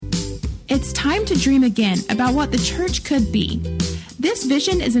It's time to dream again about what the church could be. This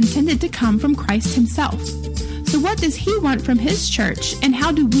vision is intended to come from Christ himself. So what does he want from his church, and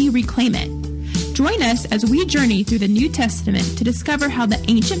how do we reclaim it? Join us as we journey through the New Testament to discover how the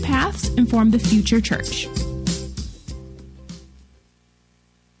ancient paths inform the future church.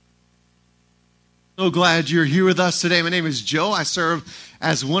 So glad you're here with us today. My name is Joe. I serve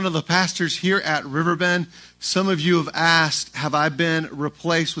as one of the pastors here at Riverbend. Some of you have asked, have I been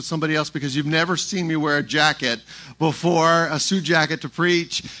replaced with somebody else? Because you've never seen me wear a jacket before, a suit jacket to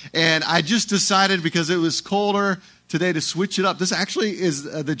preach. And I just decided, because it was colder today, to switch it up. This actually is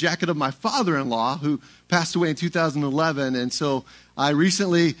the jacket of my father-in-law, who passed away in 2011. And so I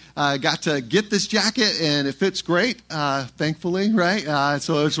recently got to get this jacket, and it fits great, thankfully, right?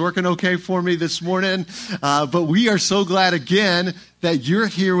 So it's working okay for me this morning. But we are so glad, again, that you're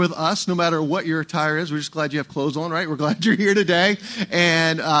here with us, no matter what your attire is. We're just glad you have clothes on, right? We're glad you're here today.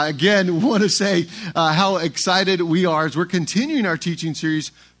 And again, we want to say how excited we are as we're continuing our teaching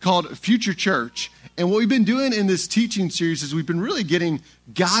series called Future Church. And what we've been doing in this teaching series is we've been really getting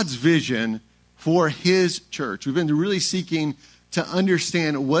God's vision for his church. We've been really seeking to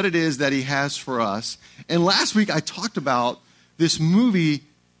understand what it is that he has for us. And last week I talked about this movie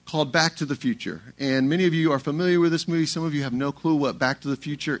called Back to the Future. And many of you are familiar with this movie. Some of you have no clue what Back to the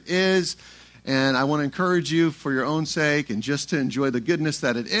Future is. And I want to encourage you, for your own sake and just to enjoy the goodness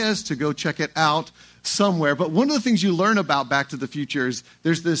that it is, to go check it out somewhere. But one of the things you learn about Back to the Future is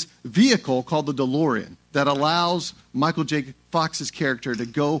there's this vehicle called the DeLorean that allows Michael J. Fox's character to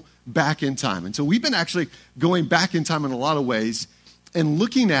go back in time. And so we've been actually going back in time in a lot of ways and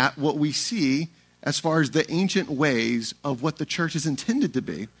looking at what we see as far as the ancient ways of what the church is intended to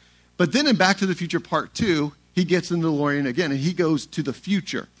be. But then in Back to the Future Part 2, he gets in the DeLorean again, and he goes to the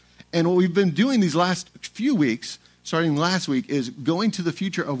future. And what we've been doing these last few weeks, starting last week, is going to the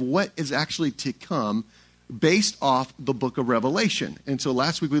future of what is actually to come based off the book of Revelation. And so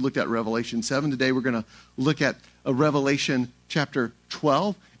last week we looked at Revelation 7. Today we're going to look at Revelation chapter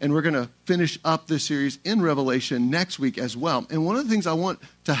 12. And we're going to finish up this series in Revelation next week as well. And one of the things I want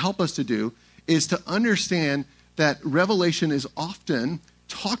to help us to do is to understand that Revelation is often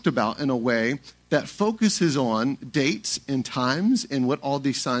talked about in a way that focuses on dates and times and what all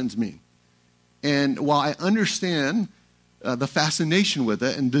these signs mean. And while I understand the fascination with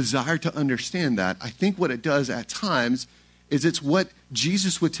it and desire to understand that, I think what it does at times is it's what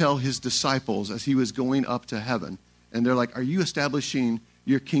Jesus would tell his disciples as he was going up to heaven. And they're like, are you establishing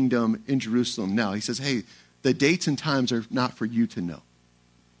your kingdom in Jerusalem now? He says, hey, the dates and times are not for you to know.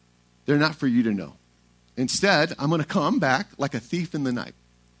 They're not for you to know. Instead, I'm going to come back like a thief in the night.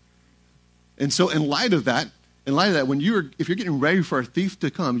 And so in light of that, if you're getting ready for a thief to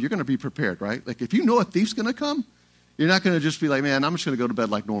come, you're going to be prepared, right? Like if you know a thief's going to come, you're not going to just be like, man, I'm just going to go to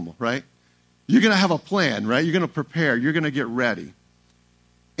bed like normal, right? You're going to have a plan, right? You're going to prepare. You're going to get ready.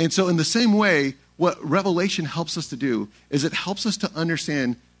 And so in the same way, what Revelation helps us to do is it helps us to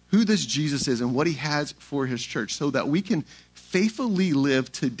understand who this Jesus is and what he has for his church so that we can faithfully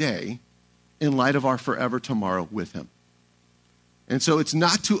live today in light of our forever tomorrow with him. And so it's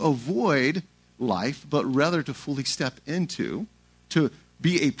not to avoid life, but rather to fully step into, to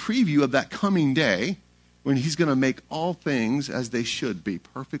be a preview of that coming day when he's going to make all things as they should be,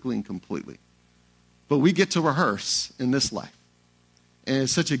 perfectly and completely. But we get to rehearse in this life. And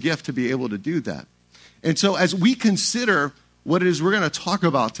it's such a gift to be able to do that. And so as we consider what it is we're going to talk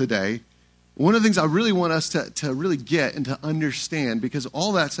about today, one of the things I really want us to really get and to understand, because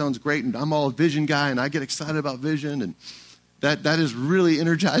all that sounds great, and I'm all a vision guy, and I get excited about vision, and that is really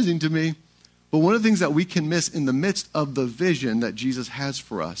energizing to me. But one of the things that we can miss in the midst of the vision that Jesus has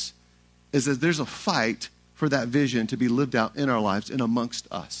for us is that there's a fight for that vision to be lived out in our lives and amongst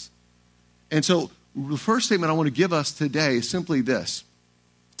us. And so the first statement I want to give us today is simply this,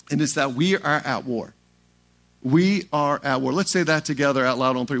 and it's that we are at war. We are at war. Let's say that together out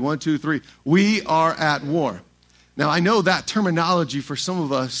loud on 3. 1, 2, 3. We are at war. Now, I know that terminology for some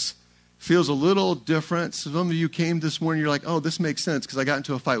of us feels a little different. Some of you came this morning, you're like, oh, this makes sense because I got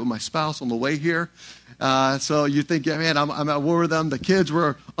into a fight with my spouse on the way here. So you think, yeah, man, I'm at war with them. The kids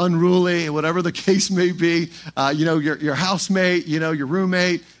were unruly, whatever the case may be. Your housemate, your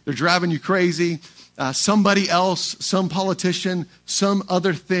roommate, they're driving you crazy. Somebody else, some politician, some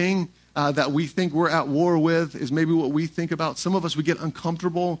other thing that we think we're at war with is maybe what we think about. Some of us, we get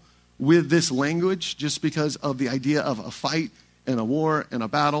uncomfortable with this language just because of the idea of a fight and a war and a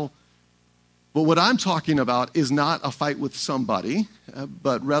battle. But what I'm talking about is not a fight with somebody,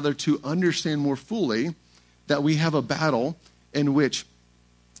 but rather to understand more fully that we have a battle in which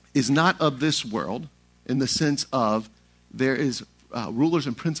is not of this world, in the sense of there is rulers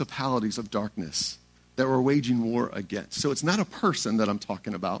and principalities of darkness that we're waging war against. So it's not a person that I'm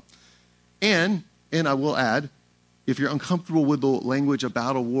talking about. And I will add, if you're uncomfortable with the language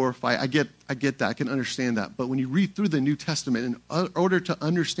about a war fight, I get that. I can understand that. But when you read through the New Testament, in order to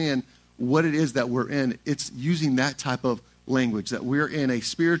understand what it is that we're in, it's using that type of language, that we're in a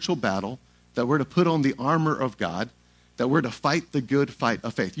spiritual battle, that we're to put on the armor of God, that we're to fight the good fight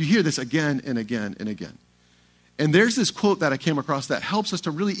of faith. You hear this again and again and again. And there's this quote that I came across that helps us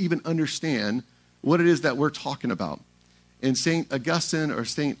to really even understand what it is that we're talking about. And St. Augustine, or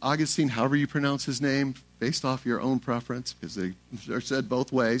St. Augustine, however you pronounce his name, based off your own preference, because they are said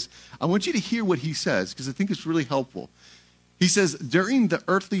both ways, I want you to hear what he says, because I think it's really helpful. He says, during the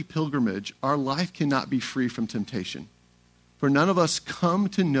earthly pilgrimage, our life cannot be free from temptation. For none of us come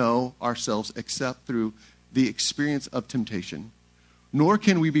to know ourselves except through the experience of temptation. Nor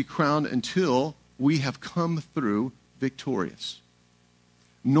can we be crowned until we have come through victorious.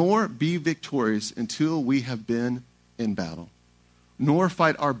 Nor be victorious until we have been in battle. Nor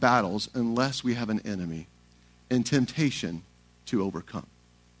fight our battles unless we have an enemy and temptation to overcome.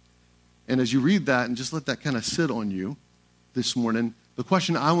 And as you read that and just let that kind of sit on you this morning, the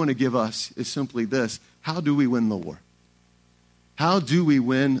question I want to give us is simply this: how do we win the war? How do we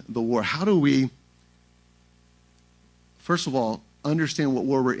win the war? How do we, first of all, understand what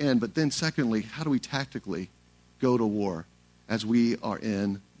war we're in, but then secondly, how do we tactically go to war as we are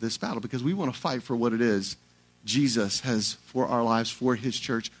in this battle? Because we want to fight for what it is Jesus has for our lives, for his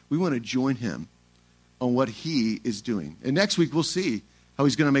church. We want to join him on what he is doing. And next week we'll see how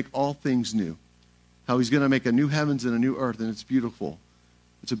he's going to make all things new, how he's going to make a new heavens and a new earth, and it's beautiful.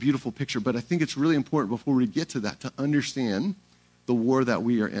 It's a beautiful picture, but I think it's really important before we get to that to understand the war that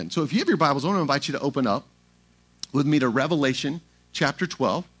we are in. So if you have your Bibles, I want to invite you to open up with me to Revelation chapter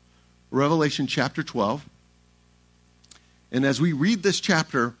 12. Revelation chapter 12. And as we read this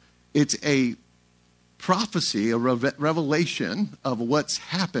chapter, it's a prophecy, a revelation of what's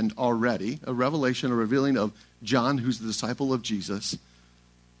happened already, a revelation, a revealing of John, who's the disciple of Jesus,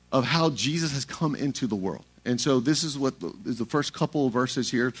 of how Jesus has come into the world. And so this is what is the first couple of verses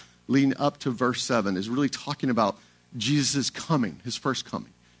here, leading up to verse 7, is really talking about Jesus' coming, his first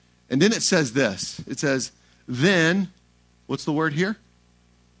coming. And then it says this. It says, then, what's the word here?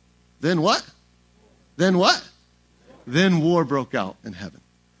 Then what? Then what? Then war broke out in heaven.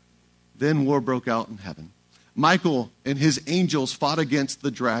 Then war broke out in heaven. Michael and his angels fought against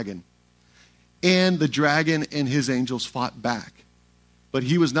the dragon. And the dragon and his angels fought back. But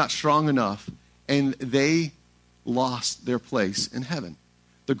he was not strong enough, and they lost their place in heaven.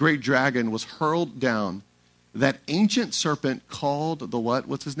 The great dragon was hurled down. That ancient serpent called the what?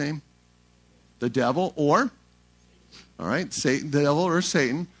 What's his name? The devil, or, all right, Satan, the devil or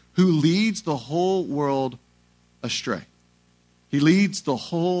Satan, who leads the whole world astray. He leads the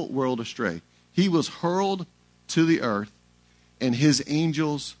whole world astray. He was hurled to the earth, and his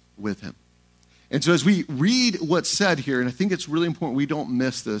angels with him. And so as we read what's said here, and I think it's really important we don't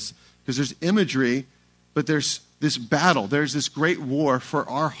miss this, because there's imagery, but there's this battle. There's this great war for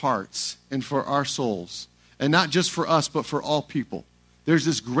our hearts and for our souls. And not just for us, but for all people. There's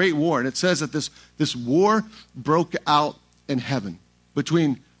this great war. And it says that this war broke out in heaven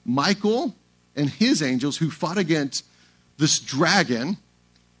between Michael and his angels who fought against this dragon.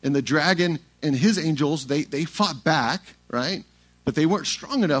 And the dragon and his angels, they fought back, right? But they weren't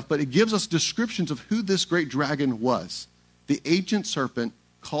strong enough. But it gives us descriptions of who this great dragon was. The ancient serpent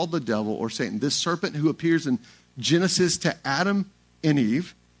called the devil or Satan. This serpent who appears in Genesis to Adam and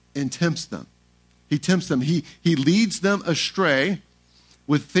Eve and tempts them. He tempts them. He leads them astray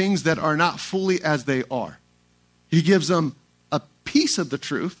with things that are not fully as they are. He gives them a piece of the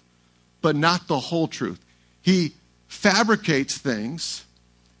truth, but not the whole truth. He fabricates things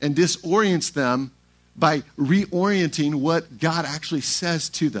and disorients them by reorienting what God actually says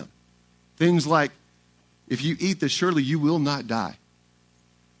to them. Things like, if you eat this, surely you will not die.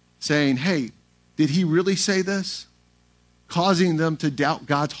 Saying, hey, did he really say this? Causing them to doubt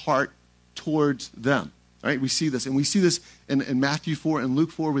God's heart towards them. All right, we see this. And we see this in Matthew 4 and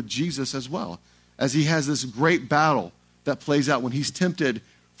Luke 4 with Jesus as well, as he has this great battle that plays out when he's tempted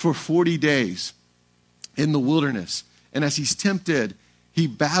for 40 days in the wilderness. And as he's tempted, he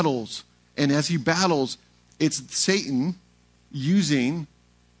battles. And as he battles, it's Satan using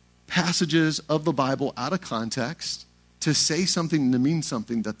passages of the Bible out of context to say something and to mean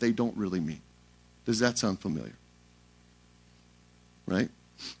something that they don't really mean. Does that sound familiar? Right?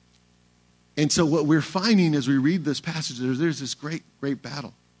 And so what we're finding as we read this passage, there's this great, great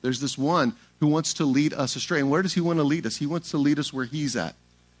battle. There's this one who wants to lead us astray. And where does he want to lead us? He wants to lead us where he's at,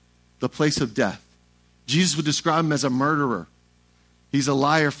 the place of death. Jesus would describe him as a murderer, He's a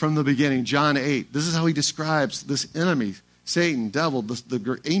liar from the beginning. John 8. This is how he describes this enemy, Satan, devil,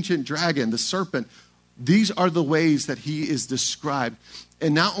 the ancient dragon, the serpent. These are the ways that he is described.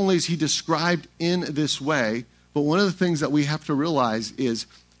 And not only is he described in this way, but one of the things that we have to realize is,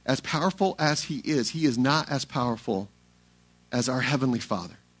 as powerful as he is not as powerful as our Heavenly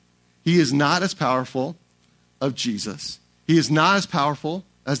Father. He is not as powerful of Jesus. He is not as powerful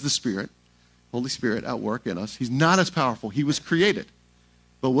as the Spirit, Holy Spirit at work in us. He's not as powerful. He was created.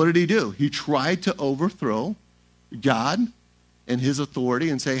 But what did he do? He tried to overthrow God and his authority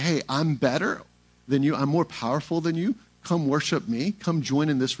and say, hey, I'm better than you. I'm more powerful than you. Come worship me. Come join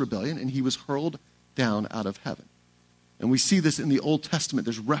in this rebellion. And he was hurled down out of heaven. And we see this in the Old Testament.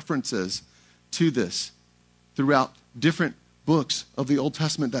 There's references to this throughout different books of the Old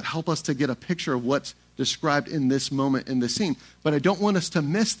Testament that help us to get a picture of what's described in this moment, in this scene. But I don't want us to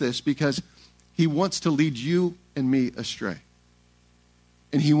miss this, because he wants to lead you and me astray.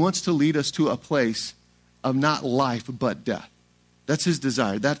 And he wants to lead us to a place of not life, but death. That's his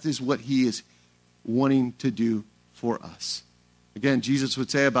desire. That is what he is wanting to do for us. Again, Jesus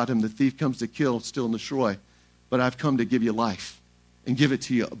would say about him, the thief comes to kill, steal, and destroy, but I've come to give you life and give it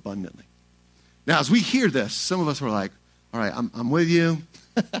to you abundantly. Now, as we hear this, some of us are like, all right, I'm with you.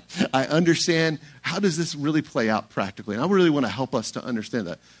 I understand. How does this really play out practically? And I really want to help us to understand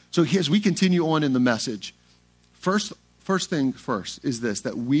that. So as we continue on in the message, first thing first is this,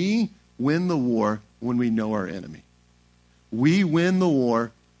 that we win the war when we know our enemy. We win the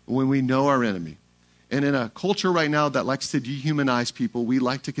war when we know our enemy. And in a culture right now that likes to dehumanize people, we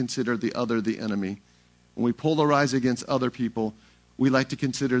like to consider the other the enemy. When we polarize against other people, we like to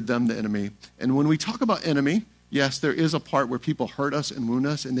consider them the enemy. And when we talk about enemy, yes, there is a part where people hurt us and wound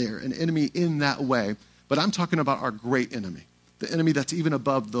us, and they're an enemy in that way. But I'm talking about our great enemy, the enemy that's even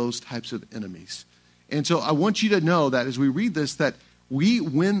above those types of enemies. And so I want you to know that as we read this, that we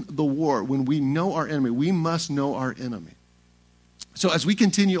win the war when we know our enemy. We must know our enemy. So as we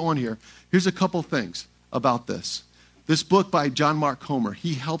continue on here, here's a couple things about this. This book by John Mark Comer,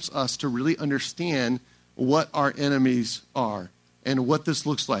 he helps us to really understand what our enemies are and what this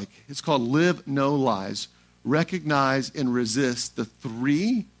looks like. It's called Live No Lies. Recognize and resist the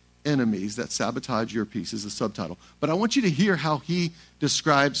 3 enemies that sabotage your peace is the subtitle. But I want you to hear how he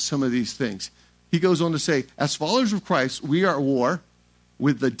describes some of these things. He goes on to say, as followers of Christ, we are at war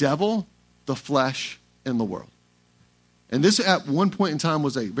with the devil, the flesh, and the world. And this at one point in time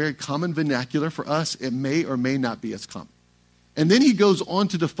was a very common vernacular for us. It may or may not be as common. And then he goes on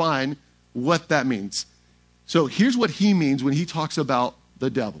to define what that means. So here's what he means when he talks about the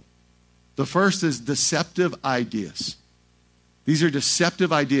devil. The first is deceptive ideas. These are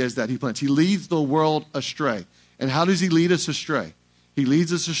deceptive ideas that he plants. He leads the world astray. And how does he lead us astray? He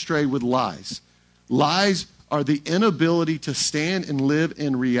leads us astray with lies. Lies are the inability to stand and live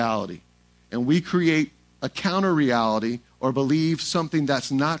in reality. And we create a counter reality or believe something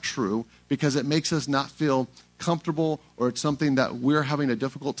that's not true because it makes us not feel comfortable, or it's something that we're having a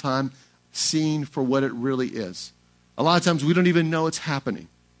difficult time seeing for what it really is. A lot of times we don't even know it's happening,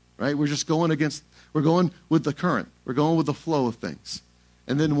 right? We're just going with the current. We're going with the flow of things.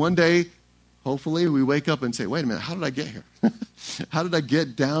 And then one day, hopefully, we wake up and say, wait a minute, how did I get here? How did I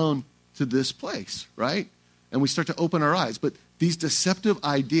get down to this place, right? And we start to open our eyes. But these deceptive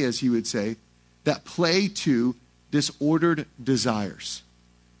ideas, he would say, that play to disordered desires.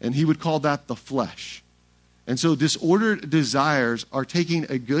 And he would call that the flesh. And so disordered desires are taking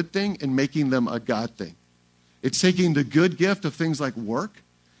a good thing and making them a God thing. It's taking the good gift of things like work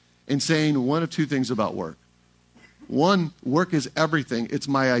and saying one of 2 things about work. One, work is everything. It's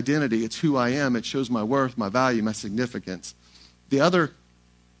my identity. It's who I am. It shows my worth, my value, my significance. The other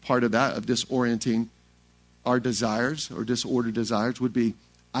part of that, of disorienting our desires or disordered desires, would be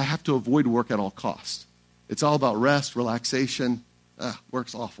I have to avoid work at all costs. It's all about rest, relaxation.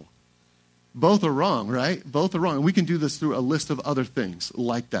 Work's awful. Both are wrong, right? Both are wrong. And we can do this through a list of other things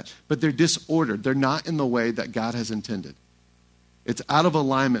like that. But they're disordered. They're not in the way that God has intended. It's out of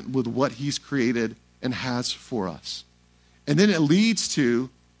alignment with what he's created and has for us. And then it leads to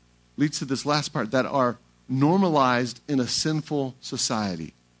this last part, that are normalized in a sinful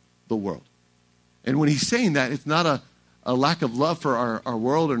society, the world. And when he's saying that, it's not a lack of love for our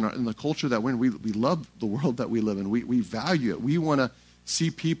world and in the culture that we're in. We love the world that we live in. We value it. We want to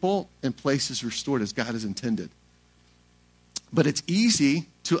see people and places restored as God has intended. But it's easy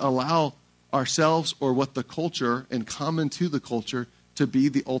to allow ourselves or what the culture and common to the culture to be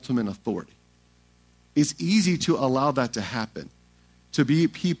the ultimate authority. It's easy to allow that to happen, to be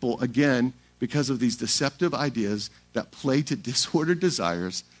people, again, because of these deceptive ideas that play to disordered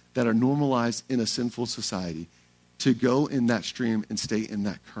desires that are normalized in a sinful society, to go in that stream and stay in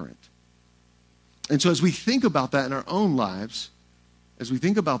that current. And so as we think about that in our own lives, as we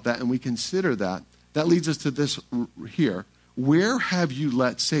think about that and we consider that, that leads us to this here. Where have you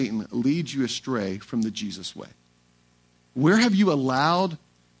let Satan lead you astray from the Jesus way? Where have you allowed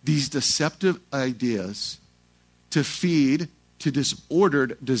these deceptive ideas to feed to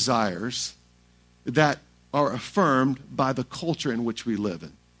disordered desires that are affirmed by the culture in which we live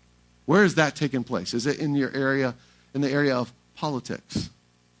in? Where has that taken place? Is it in your area, in the area of politics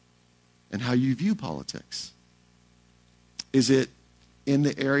and how you view politics? Is it in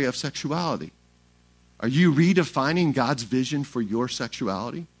the area of sexuality? Are you redefining God's vision for your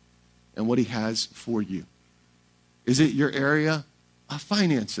sexuality and what he has for you? Is it your area of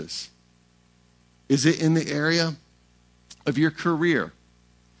finances? Is it in the area of your career?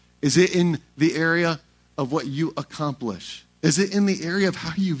 Is it in the area of what you accomplish? Is it in the area of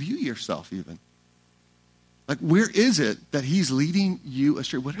how you view yourself even? Like, where is it that he's leading you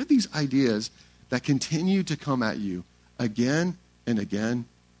astray? What are these ideas that continue to come at you again and again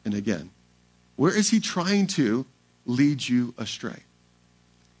and again? Where is he trying to lead you astray?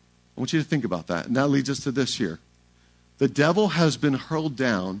 I want you to think about that. And that leads us to this here. The devil has been hurled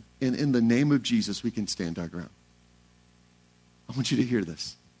down, and in the name of Jesus, we can stand our ground. I want you to hear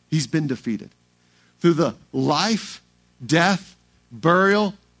this. He's been defeated. Through the life, death,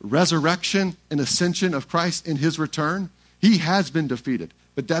 burial, resurrection, and ascension of Christ in his return, he has been defeated.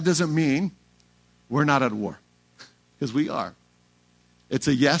 But that doesn't mean we're not at war, because we are. It's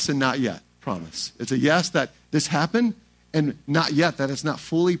a yes and not yet promise. It's a yes that this happened, and not yet that it's not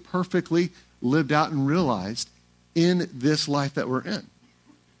fully, perfectly lived out and realized in this life that we're in.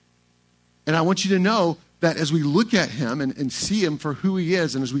 And I want you to know that as we look at him and see him for who he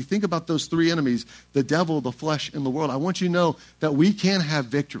is, and as we think about those three enemies, the devil, the flesh, and the world, I want you to know that we can have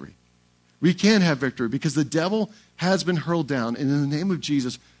victory. We can have victory because the devil has been hurled down, and in the name of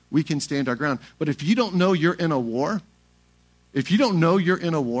Jesus, we can stand our ground. But if you don't know you're in a war,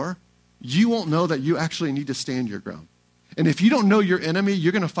 you won't know that you actually need to stand your ground. And if you don't know your enemy,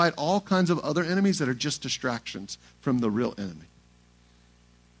 you're going to fight all kinds of other enemies that are just distractions from the real enemy.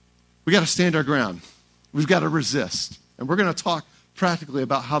 We got to stand our ground. We've got to resist. And we're going to talk practically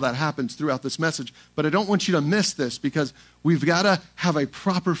about how that happens throughout this message. But I don't want you to miss this, because we've got to have a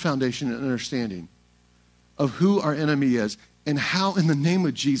proper foundation and understanding of who our enemy is and how, in the name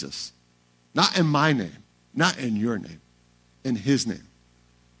of Jesus, not in my name, not in your name, in his name,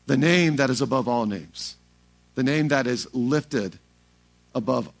 the name that is above all names, the name that is lifted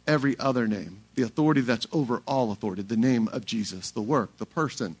above every other name, the authority that's over all authority, the name of Jesus, the work, the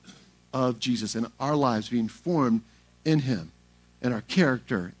person of Jesus, and our lives being formed in him, and our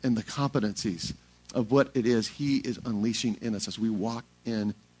character and the competencies of what it is he is unleashing in us as we walk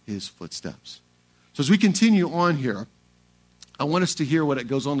in his footsteps. So as we continue on here, I want us to hear what it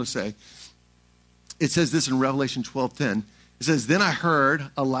goes on to say. It says this in Revelation 12:10. It says, "Then I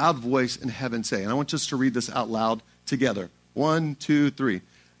heard a loud voice in heaven say," and I want us to read this out loud together. 1, 2, 3.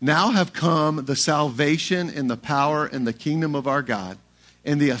 "Now have come the salvation and the power and the kingdom of our God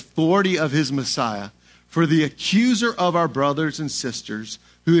and the authority of his Messiah. For the accuser of our brothers and sisters,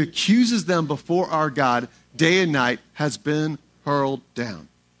 who accuses them before our God day and night, has been hurled down."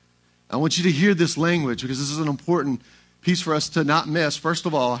 I want you to hear this language, because this is an important piece for us to not miss. First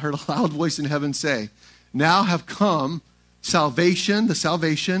of all, I heard a loud voice in heaven say, "Now have come salvation, the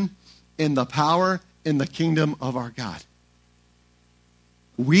salvation, and the power, and the kingdom of our God."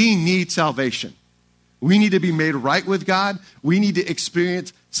 We need salvation. We need to be made right with God. We need to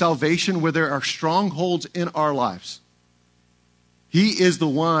experience salvation where there are strongholds in our lives. He is the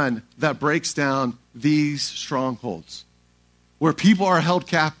one that breaks down these strongholds. Where people are held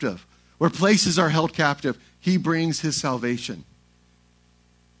captive, where places are held captive, he brings his salvation.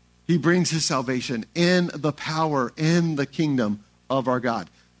 He brings his salvation in the power, in the kingdom of our God.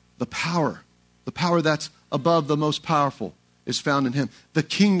 The power that's above the most powerful, is found in him. The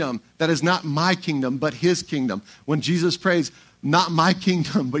kingdom that is not my kingdom, but his kingdom. When Jesus prays, "Not my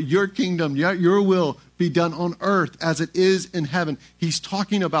kingdom, but your kingdom, your will be done on earth as it is in heaven," he's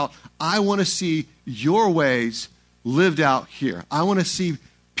talking about, I want to see your ways lived out here. I want to see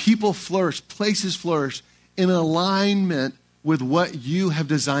people flourish, places flourish in alignment with what you have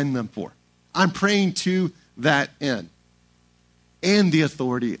designed them for. I'm praying to that end. And the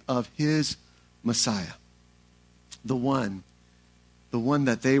authority of his Messiah. The one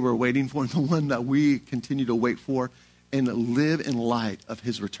that they were waiting for, and the one that we continue to wait for and live in light of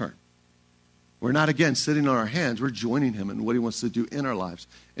his return. We're not, again, sitting on our hands. We're joining him in what he wants to do in our lives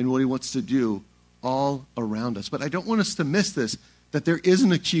and what he wants to do all around us. But I don't want us to miss this, that there is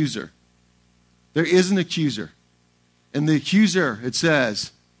an accuser. There is an accuser. And the accuser, it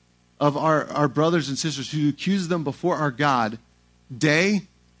says, of our brothers and sisters who accuse them before our God day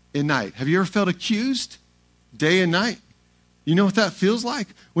and night. Have you ever felt accused day and night? You know what that feels like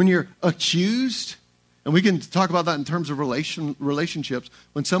when you're accused? And we can talk about that in terms of relationships.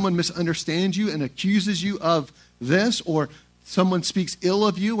 When someone misunderstands you and accuses you of this, or someone speaks ill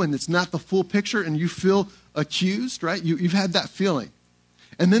of you and it's not the full picture and you feel accused, right? You've had that feeling.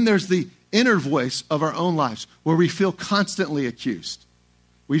 And then there's the inner voice of our own lives where we feel constantly accused.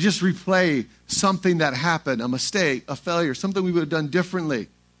 We just replay something that happened, a mistake, a failure, something we would have done differently.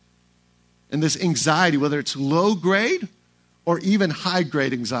 And this anxiety, whether it's low grade or even high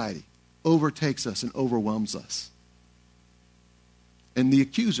grade anxiety, overtakes us and overwhelms us. And the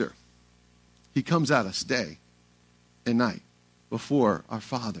accuser, he comes at us day and night before our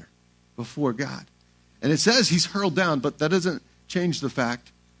Father, before God. And it says he's hurled down, but that doesn't change the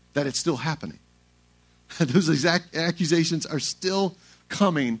fact that it's still happening. Those exact accusations are still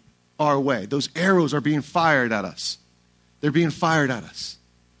coming our way. Those arrows are being fired at us. They're being fired at us.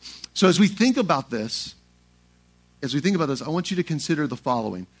 So as we think about this, I want you to consider the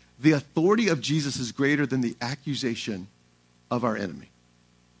following. The authority of Jesus is greater than the accusation of our enemy.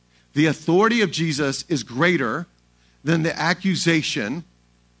 The authority of Jesus is greater than the accusation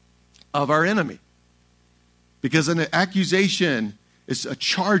of our enemy. Because an accusation is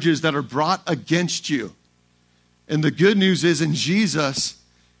charges that are brought against you. And the good news is in Jesus,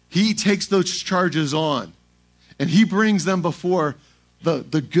 he takes those charges on. And he brings them before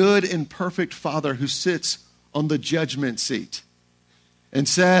the good and perfect Father who sits on the judgment seat. And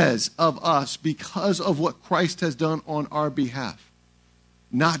says of us, because of what Christ has done on our behalf,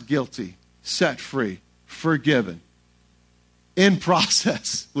 not guilty, set free, forgiven, in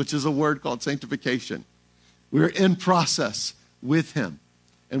process, which is a word called sanctification. We're in process with him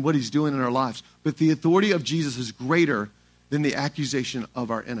and what he's doing in our lives. But the authority of Jesus is greater than the accusation of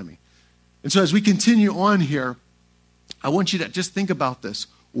our enemy. And so as we continue on here, I want you to just think about this.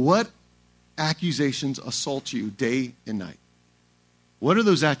 What accusations assault you day and night? What are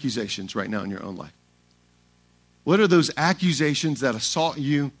those accusations right now in your own life? What are those accusations that assault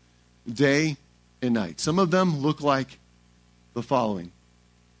you day and night? Some of them look like the following.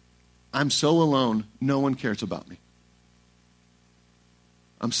 I'm so alone, no one cares about me.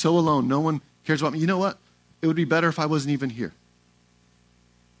 I'm so alone, no one cares about me. You know what? It would be better if I wasn't even here.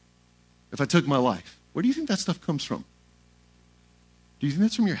 If I took my life. Where do you think that stuff comes from? Do you think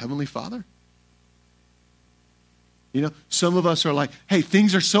that's from your Heavenly Father? You know, some of us are like, hey,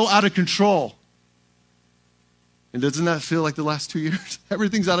 things are so out of control. And doesn't that feel like the last 2 years?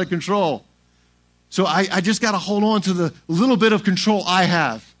 Everything's out of control. So I just got to hold on to the little bit of control I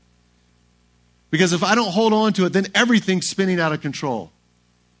have. Because if I don't hold on to it, then everything's spinning out of control.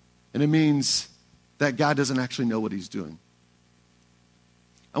 And it means that God doesn't actually know what he's doing.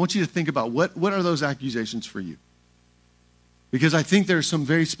 I want you to think about what are those accusations for you? Because I think there are some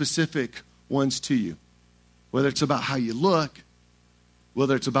very specific ones to you. Whether it's about how you look,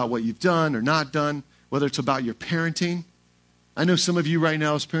 whether it's about what you've done or not done, whether it's about your parenting. I know some of you right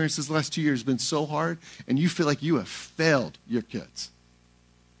now as parents this last 2 years has been so hard, and you feel like you have failed your kids.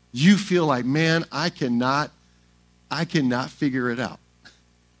 You feel like, man, I cannot figure it out.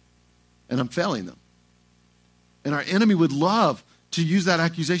 And I'm failing them. And our enemy would love to use that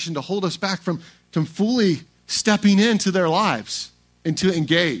accusation to hold us back from fully stepping into their lives and to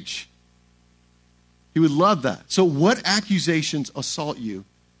engage. He would love that. So what accusations assault you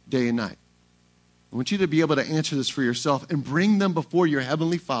day and night? I want you to be able to answer this for yourself and bring them before your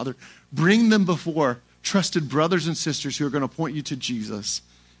Heavenly Father. Bring them before trusted brothers and sisters who are going to point you to Jesus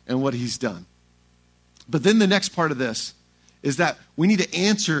and what he's done. But then the next part of this is that we need to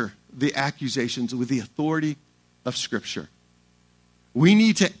answer the accusations with the authority of Scripture. We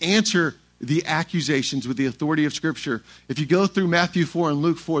need to answer the accusations with the authority of Scripture. If you go through Matthew 4 and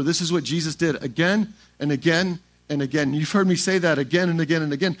Luke 4, this is what Jesus did again and again and again. You've heard me say that again and again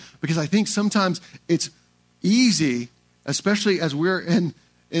and again, because I think sometimes it's easy, especially as we're in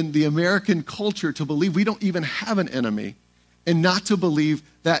the American culture, to believe we don't even have an enemy, and not to believe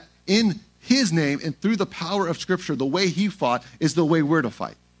that in his name and through the power of Scripture, the way he fought is the way we're to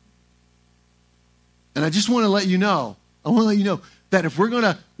fight. And I just want to let you know, that if we're going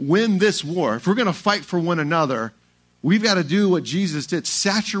to win this war, if we're going to fight for one another, we've got to do what Jesus did,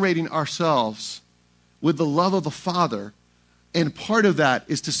 saturating ourselves with the love of the Father. And part of that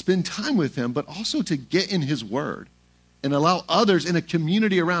is to spend time with him, but also to get in his word and allow others in a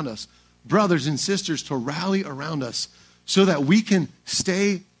community around us, brothers and sisters, to rally around us so that we can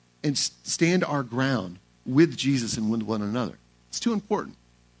stay and stand our ground with Jesus and with one another. It's too important.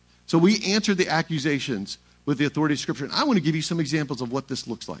 So we answer the accusations with the authority of Scripture. And I want to give you some examples of what this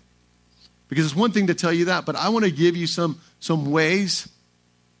looks like. Because it's one thing to tell you that, but I want to give you some ways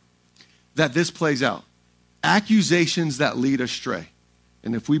that this plays out. Accusations that lead astray.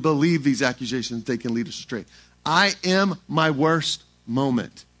 And if we believe these accusations, they can lead us astray. I am my worst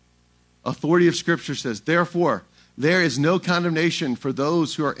moment. Authority of Scripture says, therefore, there is no condemnation for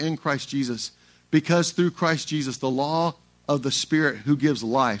those who are in Christ Jesus, because through Christ Jesus, the law of the Spirit who gives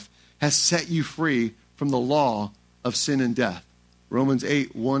life has set you free from the law of sin and death. Romans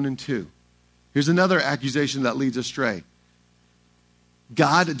 8, 1 and 2. Here's another accusation that leads astray.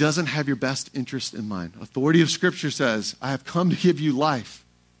 God doesn't have your best interest in mind. Authority of Scripture says, I have come to give you life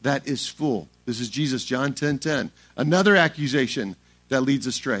that is full. This is Jesus, John 10:10. Another accusation that leads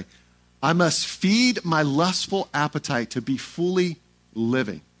astray. I must feed my lustful appetite to be fully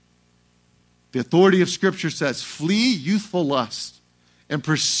living. The authority of Scripture says, flee youthful lust and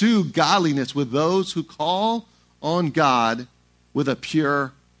pursue godliness with those who call on God with a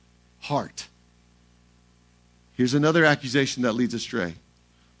pure heart. Here's another accusation that leads astray.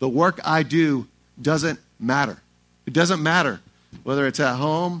 The work I do doesn't matter. It doesn't matter whether it's at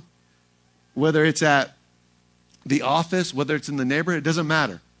home, whether it's at the office, whether it's in the neighborhood, it doesn't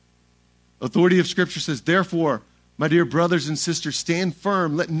matter. Authority of Scripture says, therefore, my dear brothers and sisters, stand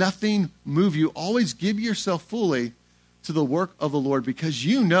firm. Let nothing move you. Always give yourself fully to the work of the Lord, because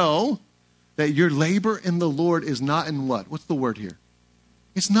you know that your labor in the Lord is not in what? What's the word here?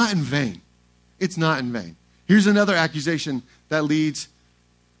 It's not in vain. It's not in vain. Here's another accusation that leads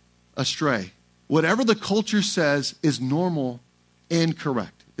astray. Whatever the culture says is normal and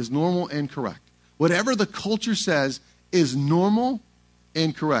correct. Is normal and correct. Whatever the culture says is normal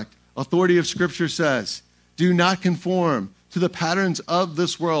and correct. Authority of Scripture says, do not conform to the patterns of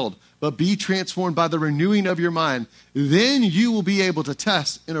this world, but be transformed by the renewing of your mind. Then you will be able to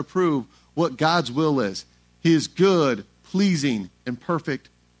test and approve what God's will is, his good, pleasing, and perfect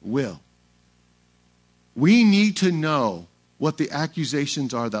will. We need to know what the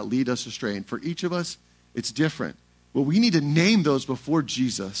accusations are that lead us astray. And for each of us, it's different. But we need to name those before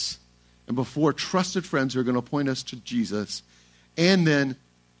Jesus and before trusted friends who are going to point us to Jesus, and then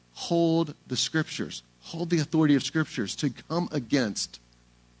hold the Scriptures, hold the authority of Scriptures to come against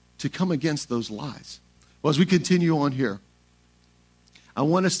those lies. Well, as we continue on here, I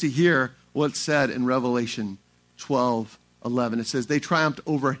want us to hear what's said in Revelation 12:11. It says, they triumphed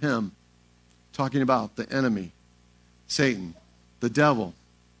over him, talking about the enemy, Satan, the devil.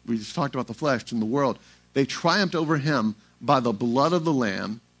 We just talked about the flesh and the world. They triumphed over him by the blood of the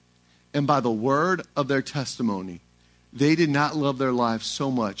Lamb and by the word of their testimony. They did not love their lives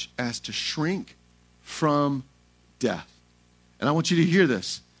so much as to shrink from death. And I want you to hear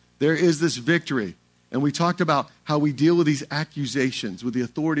this. There is this victory. And we talked about how we deal with these accusations with the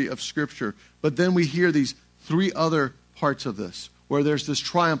authority of Scripture. But then we hear these three other parts of this, where there's this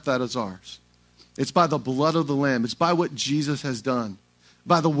triumph that is ours. It's by the blood of the Lamb. It's by what Jesus has done.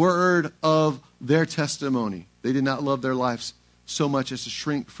 By the word of their testimony. They did not love their lives so much as to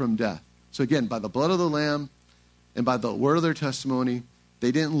shrink from death. So again, by the blood of the Lamb and by the word of their testimony,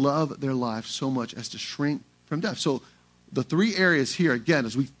 they didn't love their lives so much as to shrink from death. So the three areas here, again,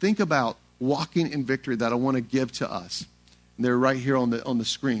 as we think about walking in victory that I want to give to us, and they're right here on the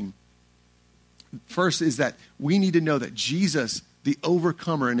screen. First is that we need to know that Jesus, the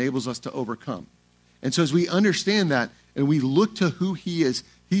overcomer, enables us to overcome. And so as we understand that and we look to who he is,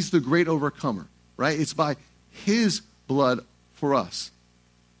 he's the great overcomer, right? It's by his blood for us.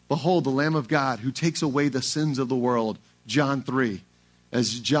 Behold, the Lamb of God who takes away the sins of the world, John 3.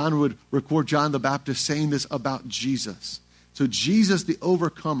 As John would record John the Baptist saying this about Jesus. So Jesus, the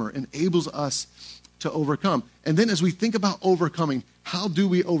overcomer, enables us to overcome. And then as we think about overcoming, how do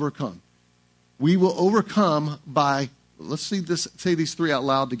we overcome? We will overcome by, let's say these three out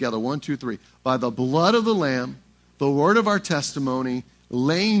loud together. 1, 2, 3. By the blood of the Lamb, the word of our testimony,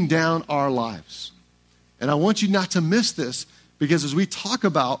 laying down our lives. And I want you not to miss this, because as we talk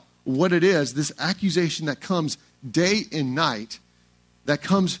about what it is, this accusation that comes day and night, that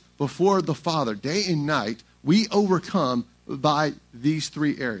comes before the Father, day and night, we overcome by these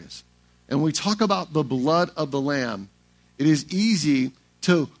three areas. And when we talk about the blood of the Lamb, it is easy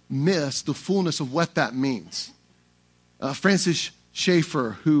to miss the fullness of what that means. Francis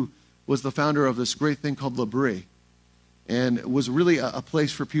Schaeffer, who was the founder of this great thing called L'Abri, and it was really a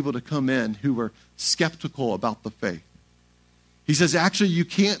place for people to come in who were skeptical about the faith. He says, actually, you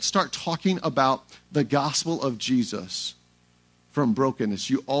can't start talking about the gospel of Jesus from brokenness.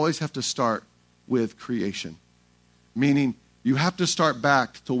 You always have to start with creation. Meaning, you have to start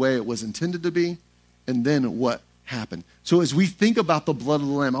back to the way it was intended to be, and then what happen. So as we think about the blood of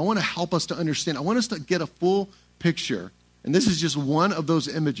the Lamb, I want to help us to understand. I want us to get a full picture, and this is just one of those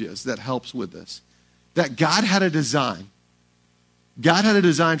images that helps with this, that God had a design. God had a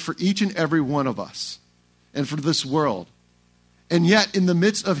design for each and every one of us and for this world. And yet, in the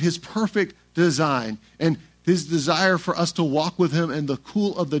midst of his perfect design and his desire for us to walk with him in the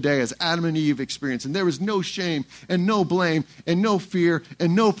cool of the day as Adam and Eve experienced, and there was no shame and no blame and no fear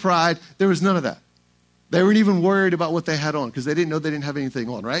and no pride. There was none of that. They weren't even worried about what they had on because they didn't know they didn't have anything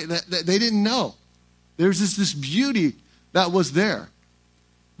on, right? They didn't know. There was this beauty that was there.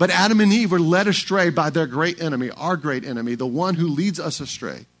 But Adam and Eve were led astray by their great enemy, our great enemy, the one who leads us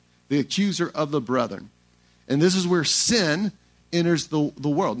astray, the accuser of the brethren. And this is where sin enters the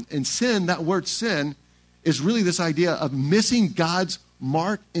world. And sin, that word sin, is really this idea of missing God's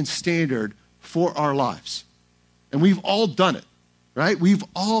mark and standard for our lives. And we've all done it, right? We've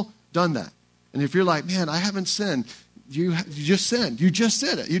all done that. And if you're like, man, I haven't sinned, you just sinned. You just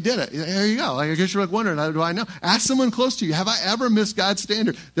did it. You did it. There you go. I guess you're like wondering, how do I know? Ask someone close to you, have I ever missed God's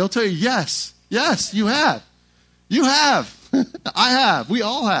standard? They'll tell you, yes. Yes, you have. You have. I have. We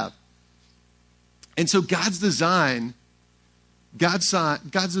all have. And so God's design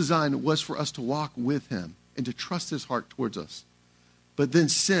was for us to walk with him and to trust his heart towards us. But then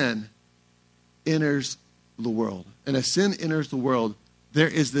sin enters the world. And as sin enters the world, there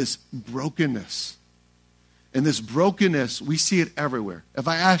is this brokenness. And this brokenness, we see it everywhere. If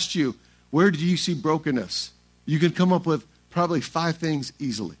I asked you, where do you see brokenness? You can come up with probably 5 things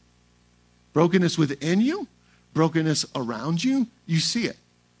easily. Brokenness within you, brokenness around you, you see it.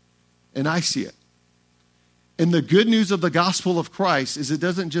 And I see it. And the good news of the gospel of Christ is it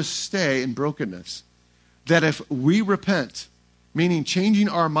doesn't just stay in brokenness. That if we repent, meaning changing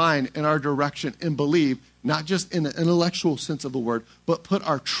our mind and our direction and believe, not just in the intellectual sense of the word, but put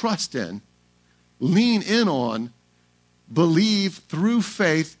our trust in, lean in on, believe through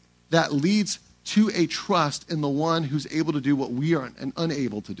faith that leads to a trust in the one who's able to do what we are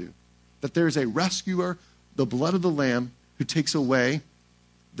unable to do. That there is a rescuer, the blood of the Lamb, who takes away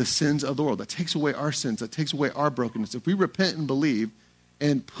the sins of the world, that takes away our sins, that takes away our brokenness. If we repent and believe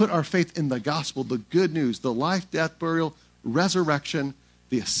and put our faith in the gospel, the good news, the life, death, burial, resurrection,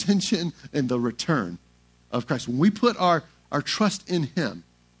 the ascension, and the return of Christ. When we put our trust in him,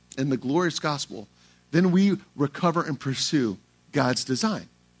 in the glorious gospel, then we recover and pursue God's design.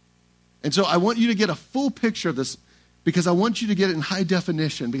 And so I want you to get a full picture of this because I want you to get it in high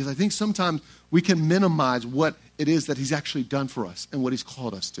definition because I think sometimes we can minimize what it is that he's actually done for us and what he's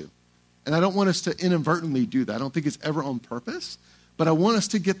called us to. And I don't want us to inadvertently do that. I don't think it's ever on purpose, but I want us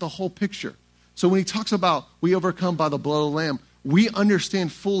to get the whole picture. So when he talks about we overcome by the blood of the Lamb, we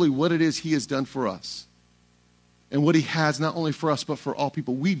understand fully what it is he has done for us and what he has not only for us but for all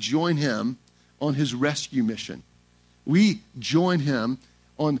people. We join him on his rescue mission. We join him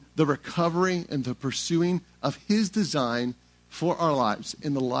on the recovery and the pursuing of his design for our lives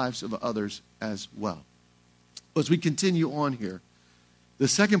and the lives of others as well. As we continue on here, the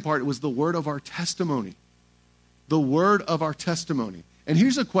second part was the word of our testimony. The word of our testimony. And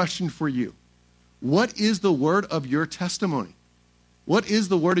here's a question for you. What is the word of your testimony? What is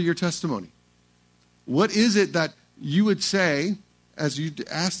the word of your testimony? What is it that you would say, as you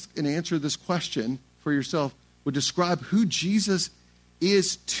ask and answer this question for yourself, would describe who Jesus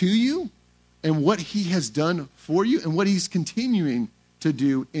is to you and what he has done for you and what he's continuing to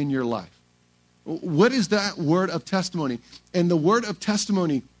do in your life? What is that word of testimony? And the word of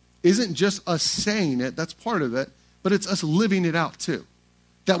testimony isn't just us saying it, that's part of it, but it's us living it out too.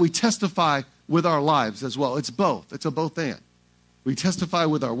 That we testify with our lives as well. It's both. It's a both and. We testify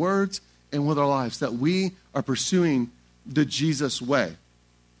with our words and with our lives that we are pursuing the Jesus way.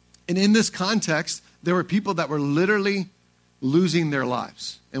 And in this context, there were people that were literally losing their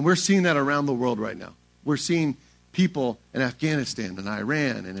lives. And we're seeing that around the world right now. We're seeing people in Afghanistan and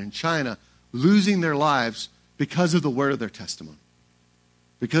Iran and in China losing their lives because of the word of their testimony.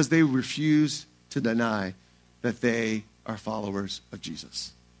 Because they refuse to deny that they are followers of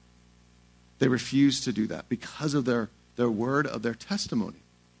Jesus. They refuse to do that because of their word of their testimony.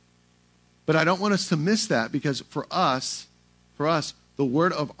 But I don't want us to miss that because for us, the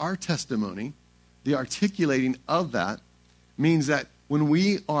word of our testimony, the articulating of that, means that when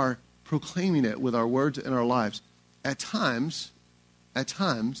we are proclaiming it with our words and our lives, at times, there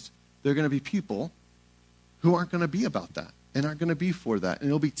are going to be people who aren't going to be about that and aren't going to be for that. And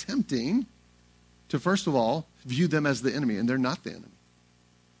it'll be tempting to, first of all, view them as the enemy, and they're not the enemy.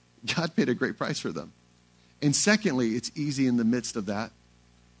 God paid a great price for them. And secondly, it's easy in the midst of that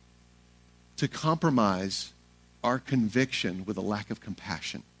to compromise our conviction with a lack of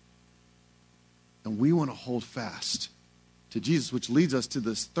compassion. And we want to hold fast to Jesus, which leads us to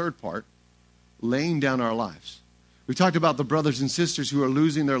this third part, laying down our lives. We talked about the brothers and sisters who are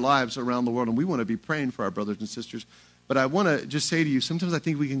losing their lives around the world, and we want to be praying for our brothers and sisters. But I want to just say to you, sometimes I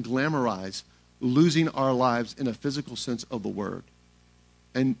think we can glamorize losing our lives in a physical sense of the word.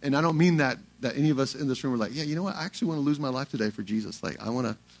 And I don't mean that any of us in this room are like, yeah, you know what, I actually want to lose my life today for Jesus. Like, I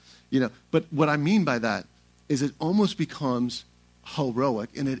want to, But what I mean by that is it almost becomes heroic,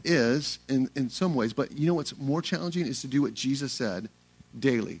 and it is in some ways. But you know what's more challenging is to do what Jesus said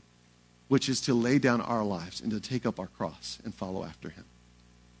daily, which is to lay down our lives and to take up our cross and follow after him.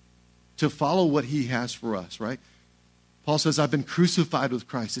 To follow what he has for us, right? Paul says, I've been crucified with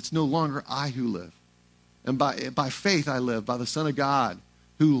Christ. It's no longer I who live. And by faith I live, by the Son of God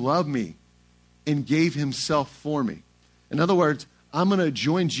who loved me and gave himself for me. In other words, I'm going to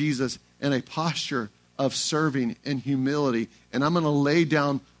join Jesus in a posture of serving and humility, and I'm going to lay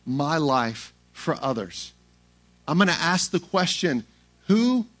down my life for others. I'm going to ask the question,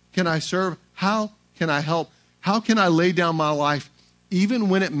 who can I serve? How can I help? How can I lay down my life even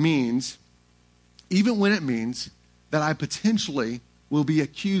when it means that I potentially will be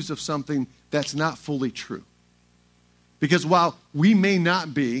accused of something that's not fully true? Because while we may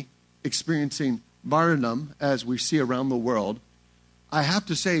not be experiencing martyrdom as we see around the world, I have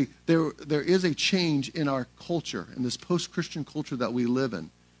to say there is a change in our culture, in this post-Christian culture that we live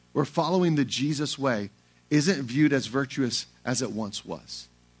in, where following the Jesus way isn't viewed as virtuous as it once was.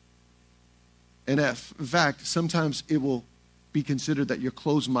 And in fact, sometimes it will be considered that you're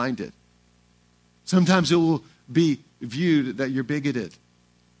closed-minded. Sometimes it will be viewed that you're bigoted.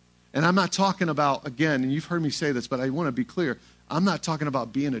 And I'm not talking about, again, and you've heard me say this, but I want to be clear, I'm not talking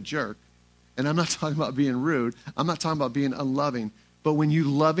about being a jerk, and I'm not talking about being rude. I'm not talking about being unloving. But when you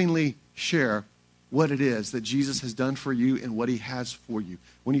lovingly share what it is that Jesus has done for you and what he has for you,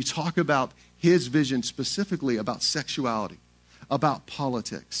 when you talk about his vision specifically about sexuality, about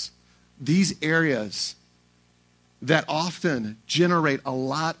politics, these areas that often generate a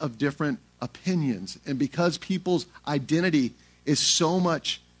lot of different opinions, and because people's identity is so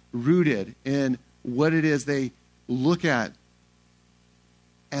much rooted in what it is they look at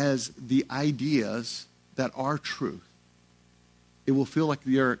as the ideas that are truth, it will feel like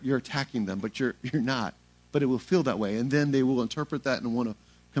you're attacking them, but you're not. But it will feel that way, and then they will interpret that and want to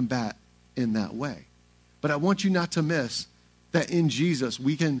combat in that way. But I want you not to miss that in Jesus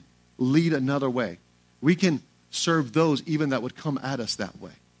we can lead another way. We can serve those even that would come at us that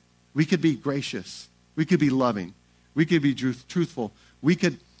way. We could be gracious. We could be loving. We could be truthful. We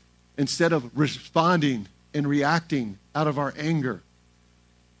could, instead of responding and reacting out of our anger,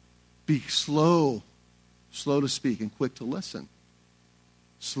 be slow to speak and quick to listen.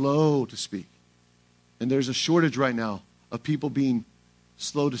 Slow to speak. And there's a shortage right now of people being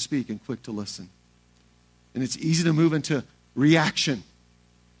slow to speak and quick to listen. And it's easy to move into reaction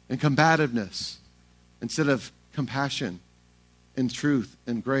and combativeness instead of compassion and truth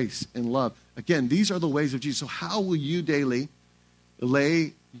and grace and love. Again, these are the ways of Jesus. So how will you daily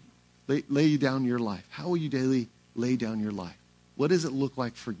lay down your life? How will you daily lay down your life? What does it look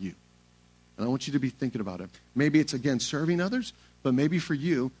like for you? And I want you to be thinking about it. Maybe it's, again, serving others, but maybe for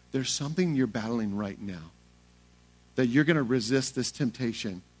you, there's something you're battling right now that you're going to resist this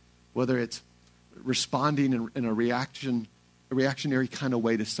temptation, whether it's responding in a reactionary kind of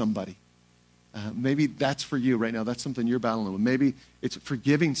way to somebody. Maybe that's for you right now. That's something you're battling with. Maybe it's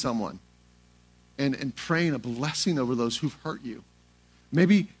forgiving someone and praying a blessing over those who've hurt you.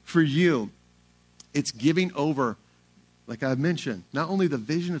 Maybe for you, it's giving over, like I mentioned, not only the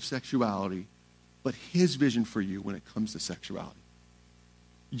vision of sexuality, but his vision for you when it comes to sexuality.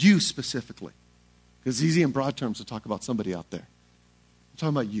 You specifically. Because it's easy in broad terms to talk about somebody out there. I'm talking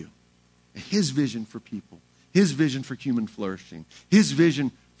about you. His vision for people. His vision for human flourishing. His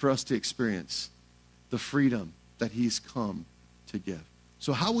vision for us to experience the freedom that he's come to give.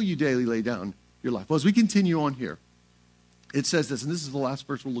 So how will you daily lay down your life? Well, as we continue on here, it says this, and this is the last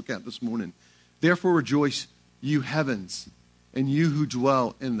verse we'll look at this morning. Therefore rejoice, you heavens, and you who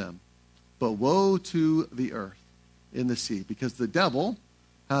dwell in them. But woe to the earth and the sea, because the devil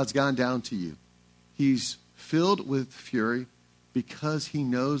has gone down to you. He's filled with fury because he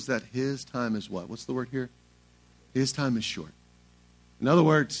knows that his time is what? What's the word here? His time is short. In other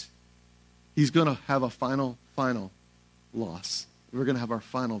words, he's going to have a final loss. We're going to have our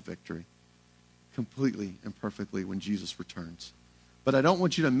final victory completely and perfectly when Jesus returns. But I don't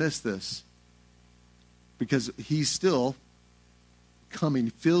want you to miss this because he's still coming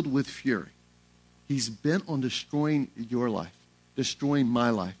filled with fury. He's bent on destroying your life, destroying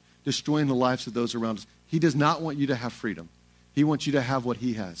my life, destroying the lives of those around us. He does not want you to have freedom. He wants you to have what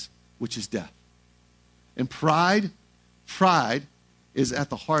he has, which is death. And pride is at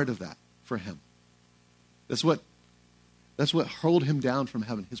the heart of that for him. That's what hurled him down from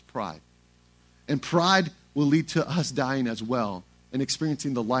heaven, his pride. And pride will lead to us dying as well and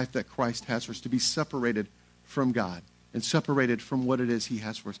experiencing the life that Christ has for us, to be separated from God and separated from what it is he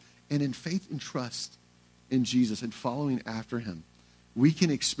has for us. And in faith and trust in Jesus and following after him, we can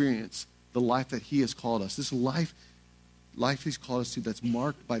experience the life that he has called us. This life he's called us to, that's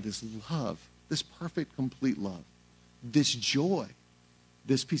marked by this love, this perfect, complete love, this joy,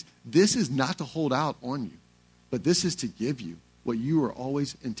 this peace. This is not to hold out on you, but this is to give you what you were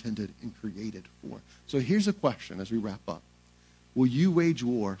always intended and created for. So here's a question as we wrap up. Will you wage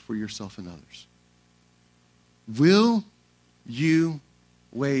war for yourself and others? Will you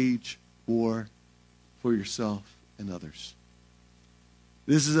wage war for yourself and others?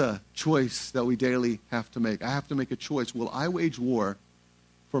 This is a choice that we daily have to make. I have to make a choice. Will I wage war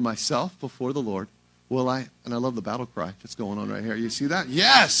for myself before the Lord? Will I? And I love the battle cry that's going on right here. You see that?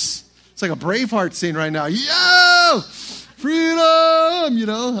 Yes! It's like a Braveheart scene right now. Yo! Freedom! You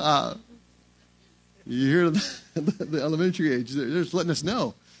know? You hear the elementary age. They're just letting us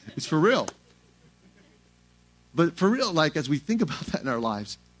know. It's for real. But for real, like as we think about that in our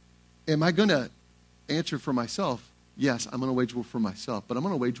lives, am I going to answer for myself? Yes, I'm going to wage war for myself, but I'm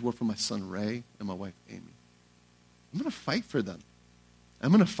going to wage war for my son Ray and my wife Amy. I'm going to fight for them.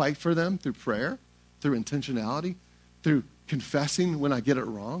 I'm going to fight for them through prayer, through intentionality, through confessing when I get it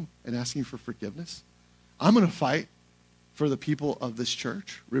wrong and asking for forgiveness. I'm going to fight for the people of this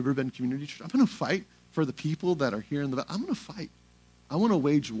church, Riverbend Community Church. I'm going to fight for the people that are here in the... I'm going to fight. I want to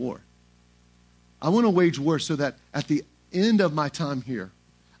wage war. I want to wage war so that at the end of my time here,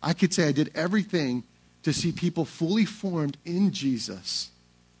 I could say I did everything to see people fully formed in Jesus,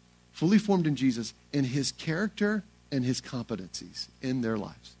 in his character and his competencies in their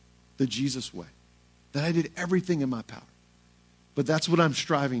lives, the Jesus way. That I did everything in my power. But that's what I'm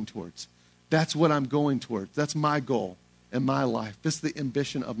striving towards. That's what I'm going towards. That's my goal in my life. This is the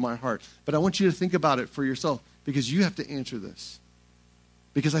ambition of my heart. But I want you to think about it for yourself, because you have to answer this.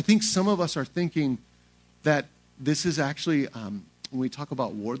 Because I think some of us are thinking that this is actually, when we talk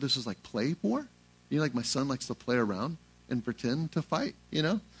about war, this is like play war. You know, like my son likes to play around and pretend to fight, you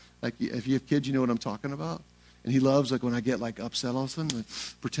know? Like if you have kids, you know what I'm talking about. And he loves, like when I get like upset all of a sudden, like,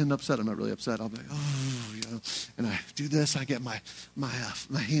 pretend upset. I'm not really upset. I'll be like, oh, you know. And I do this. I get my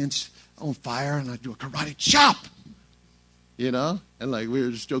hands on fire and I do a karate chop, you know? And like we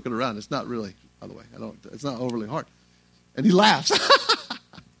were just joking around. It's not really, by the way, it's not overly hard. And he laughs.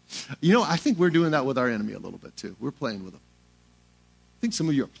 You know, I think we're doing that with our enemy a little bit too. We're playing with him. I think some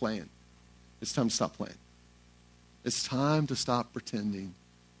of you are playing. It's time to stop playing. It's time to stop pretending.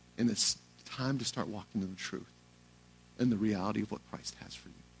 And it's time to start walking in the truth and the reality of what Christ has for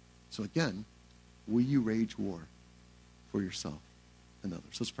you. So again, will you wage war for yourself and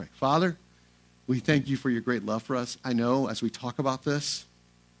others? Let's pray. Father, we thank you for your great love for us. I know as we talk about this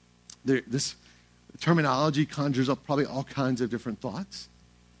terminology conjures up probably all kinds of different thoughts.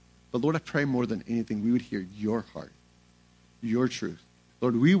 But Lord, I pray more than anything, we would hear your heart, your truth.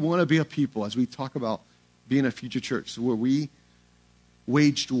 Lord, we want to be a people, as we talk about being a future church, where we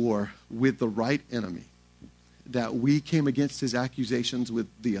waged war with the right enemy, that we came against his accusations with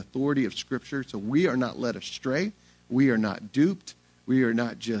the authority of Scripture, so we are not led astray, we are not duped, we are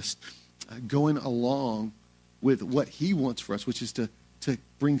not just going along with what he wants for us, which is to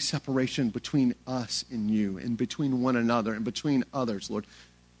bring separation between us and you, and between one another, and between others, Lord.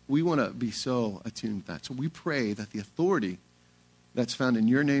 We want to be so attuned to that. So we pray that the authority that's found in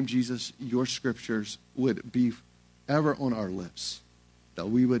your name, Jesus, your Scriptures, would be ever on our lips. That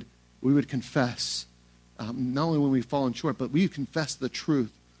we would confess, not only when we've fallen short, but we confess the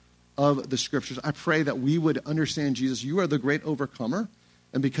truth of the Scriptures. I pray that we would understand, Jesus, you are the great overcomer.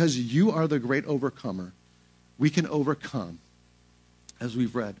 And because you are the great overcomer, we can overcome, as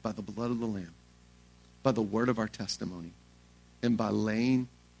we've read, by the blood of the Lamb, by the word of our testimony, and by laying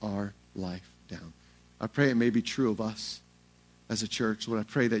our life down. I pray it may be true of us as a church. Lord, I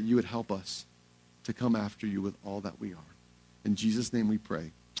pray that you would help us to come after you with all that we are. In Jesus' name we pray.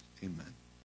 Amen.